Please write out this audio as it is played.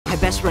My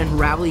best friend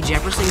Rowley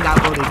Jefferson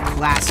got voted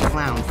class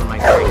clown for my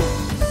grade.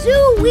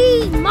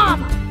 Zooey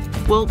mama!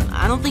 Well,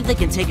 I don't think they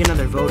can take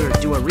another vote or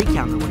do a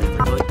recount or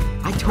whatever, but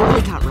I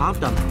totally got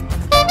robbed on that.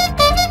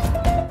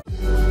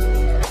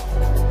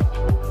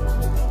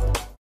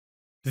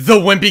 The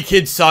Wimpy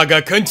Kid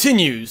saga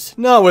continues,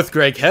 not with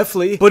Greg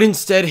Heffley, but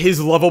instead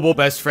his lovable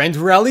best friend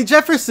Rowley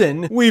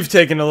Jefferson. We've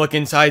taken a look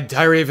inside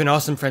Diary of an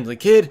Awesome Friendly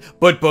Kid,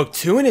 but book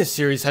 2 in his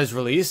series has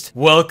released.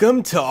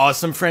 Welcome to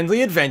Awesome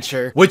Friendly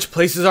Adventure, which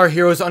places our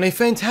heroes on a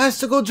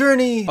fantastical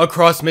journey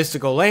across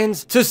mystical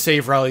lands to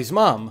save Rowley's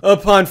mom.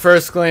 Upon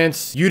first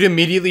glance, you'd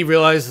immediately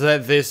realize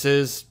that this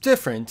is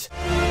different.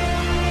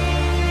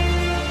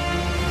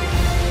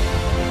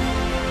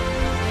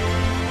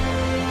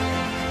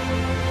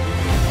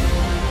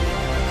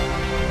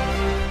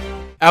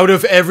 Out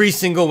of every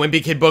single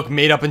Wimpy Kid book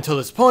made up until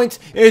this point,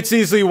 it's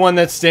easily one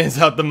that stands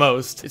out the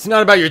most. It's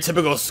not about your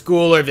typical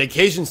school or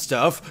vacation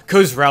stuff,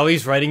 cause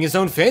Rowley's writing his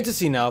own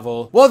fantasy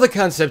novel. While the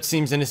concept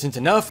seems innocent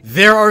enough,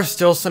 there are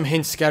still some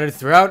hints scattered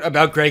throughout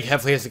about Greg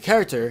Heffley as a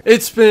character.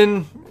 It's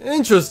been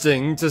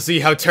interesting to see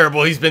how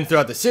terrible he's been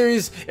throughout the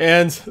series,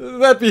 and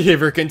that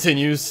behavior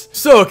continues.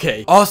 So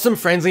okay, Awesome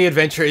Friendly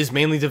Adventure is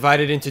mainly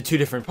divided into 2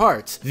 different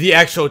parts. The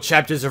actual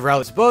chapters of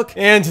Rowley's book,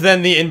 and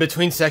then the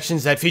in-between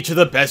sections that feature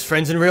the best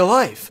friends in real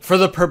life. For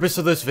the purpose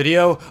of this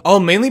video,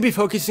 I'll mainly be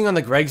focusing on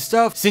the Greg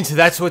stuff, since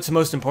that's what's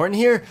most important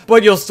here,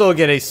 but you'll still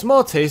get a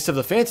small taste of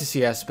the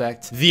fantasy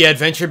aspect. The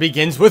adventure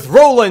begins with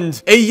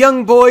Roland, a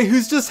young boy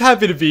who's just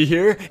happy to be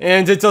here,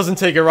 and it doesn't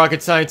take a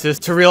rocket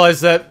scientist to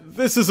realize that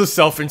this is a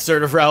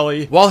self-insert of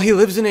Rowley. While he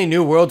lives in a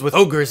new world with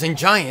ogres and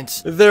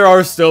giants, there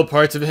are still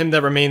parts of him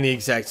that remain the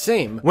exact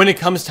same. When it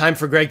comes time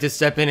for Greg to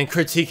step in and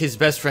critique his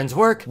best friend's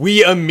work,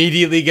 we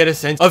immediately get a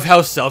sense of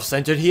how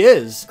self-centered he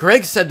is.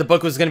 Greg said the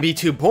book was going to be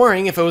too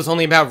boring if it was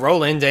only about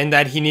Roland and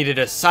that he needed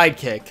a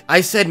sidekick.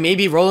 I said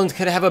maybe Roland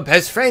could have a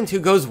best friend who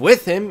goes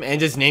with him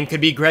and his name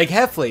could be Greg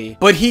Heffley.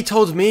 But he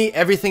told me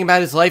everything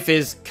about his life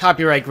is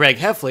copyright Greg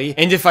Heffley,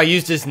 and if I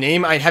used his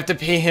name, I'd have to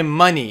pay him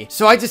money.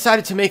 So I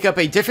decided to make up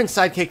a different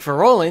sidekick for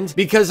Roland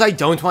because I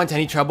don't want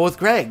any trouble with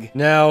Greg.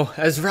 Now,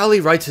 as Rowley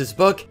writes his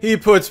book, he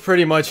puts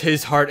pretty much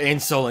his heart and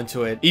soul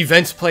into it.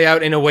 Events play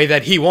out in a way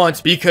that he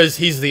wants because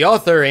he's the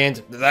author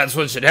and that's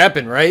what should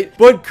happen, right?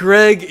 But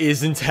Greg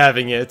isn't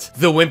having it.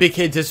 The Wimpy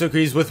Kid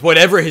disagrees with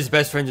whatever his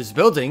best friend is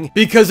building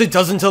because it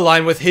doesn't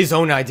align with his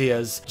own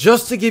ideas.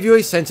 Just to give you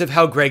a sense of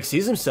how Greg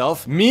sees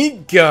himself,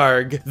 meet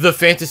Garg, the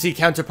fantasy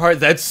counterpart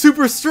that's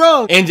super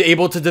strong and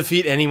able to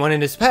defeat anyone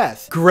in his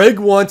path. Greg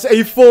wants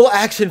a full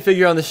action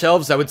figure on the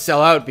shelves that would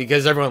sell out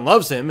because everyone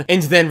loves him,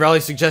 and then Rowley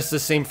suggests the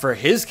same for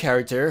his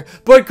character,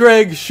 but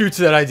Greg shoots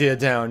that idea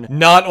down.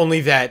 Not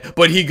only that,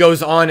 but he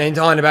goes on and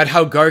on about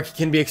how Garg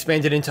can be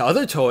expanded into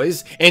other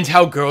toys, and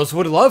how girls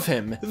would love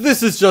him.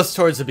 This is just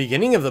towards the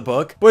beginning of the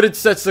book, but it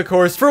sets the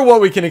course for what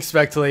we can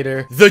expect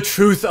later. The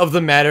truth of the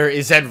matter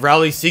is that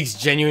Rowley seeks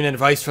genuine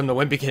advice from the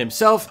Wimpy Kid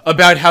himself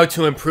about how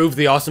to improve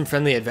the Awesome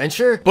Friendly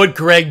Adventure, but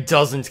Greg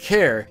doesn't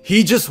care.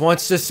 He just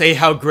wants to say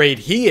how great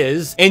he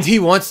is, and he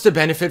wants to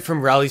benefit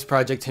from Rowley's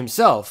project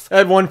himself.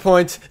 At one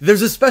point,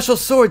 there's a special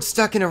sword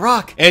stuck in a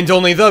rock, and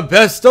only the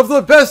best of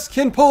the best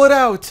can pull it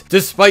out.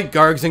 Despite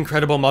Garg's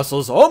incredible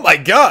muscles, oh my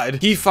god,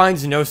 he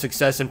finds no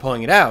success in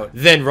pulling it out.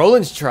 Then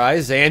Roland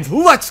tries, and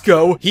let's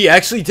go, he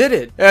actually did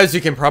it. As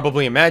you can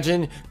probably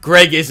imagine,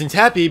 Greg isn't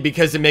happy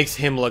because it makes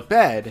him look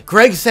bad.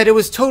 Greg said it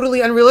was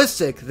totally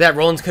unrealistic that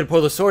Roland could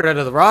pull the sword out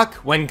of the rock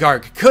when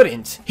Garg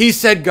couldn't. He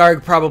said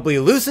Garg probably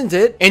loosened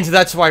it, and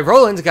that's why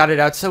Roland got it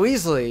out so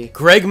easily.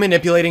 Greg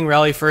manipulating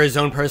Rowley for his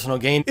own personal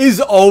gain is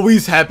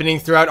always happening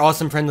throughout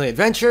Awesome Friendly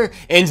Adventure,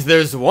 and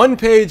there's one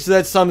page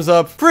that sums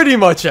up pretty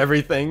much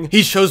everything.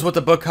 He shows what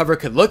the book cover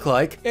could look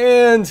like,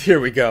 and here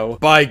we go.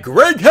 By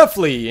Greg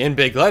Heffley, in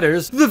big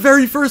letters, the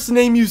very first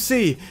name you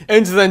see,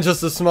 and then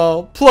just a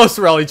small plus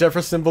Rowley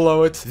Jefferson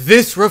below it.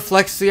 This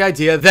reflects the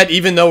idea that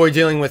even though we're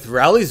dealing with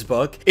Rowley's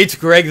book, it's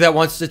Greg that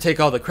wants to take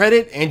all the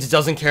credit and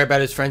doesn't care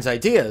about his friend's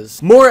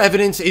ideas. More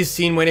evidence is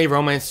seen when a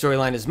romance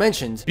storyline is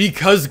mentioned.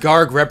 Because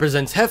Garg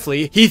represents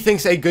Heffley, he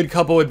thinks a good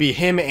couple would be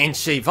him and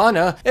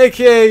Shavana,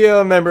 aka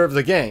a member of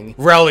the gang.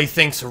 Rowley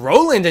thinks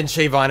Roland and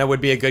Shavana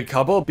would be a good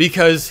couple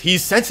because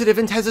he's sensitive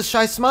and has a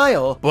shy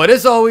smile. But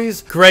as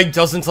always, Greg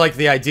doesn't like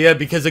the idea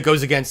because it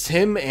goes against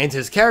him and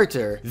his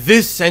character.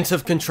 This sense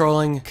of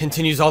controlling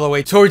continues all the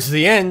way towards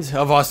the end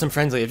of Awesome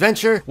Friendly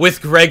Adventure,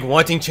 with Greg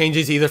wanting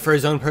changes either for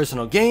his own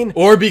personal gain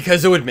or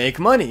because it would make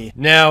money.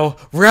 Now,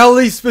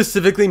 Rowley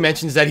specifically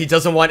mentions that he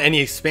doesn't want any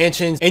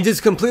expansions and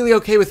is completely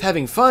okay with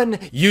having fun,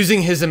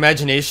 using his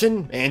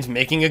imagination, and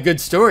making a good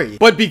story.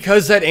 But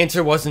because that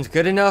answer wasn't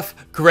good enough,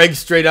 Greg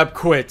straight up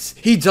quits.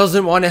 He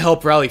doesn't want to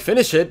help Rowley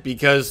finish it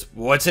because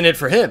what's in it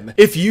for him?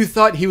 If you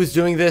thought he was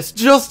doing this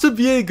just to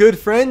be a good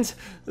friend,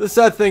 The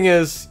sad thing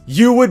is,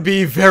 you would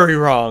be very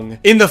wrong.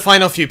 In the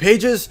final few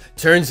pages,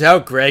 turns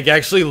out Greg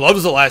actually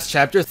loves the last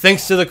chapter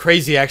thanks to the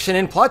crazy action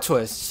and plot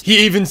twists. He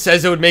even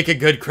says it would make a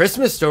good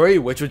Christmas story,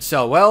 which would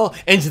sell well,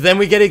 and then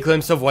we get a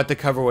glimpse of what the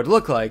cover would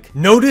look like.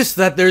 Notice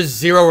that there's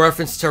zero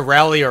reference to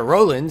Rowley or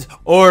Roland,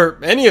 or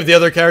any of the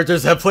other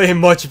characters that play a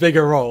much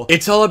bigger role.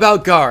 It's all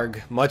about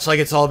Garg, much like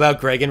it's all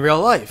about Greg in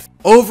real life.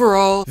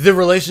 Overall, the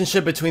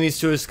relationship between these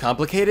two is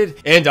complicated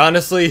and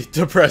honestly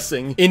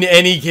depressing. In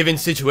any given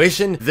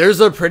situation, there's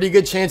a pretty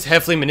good chance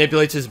Heffley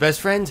manipulates his best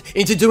friend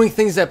into doing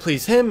things that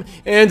please him,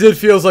 and it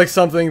feels like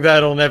something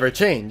that'll never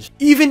change.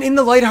 Even in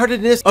the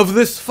lightheartedness of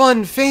this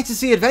fun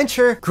fantasy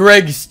adventure,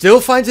 Greg still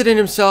finds it in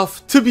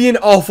himself to be an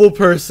awful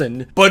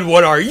person. But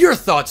what are your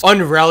thoughts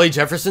on Rowley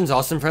Jefferson's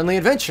awesome friendly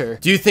adventure?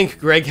 Do you think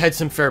Greg had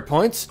some fair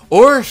points,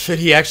 or should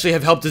he actually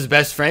have helped his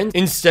best friend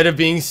instead of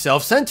being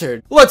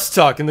self-centered? Let's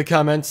talk in the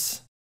comments.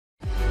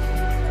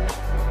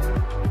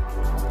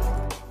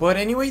 But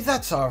anyway,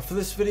 that's all for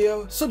this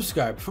video.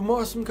 Subscribe for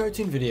more awesome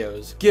cartoon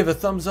videos. Give a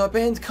thumbs up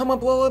and comment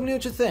below, let me know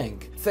what you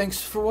think.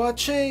 Thanks for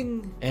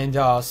watching, and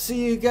I'll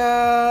see you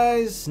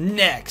guys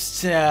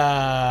next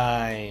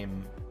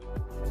time.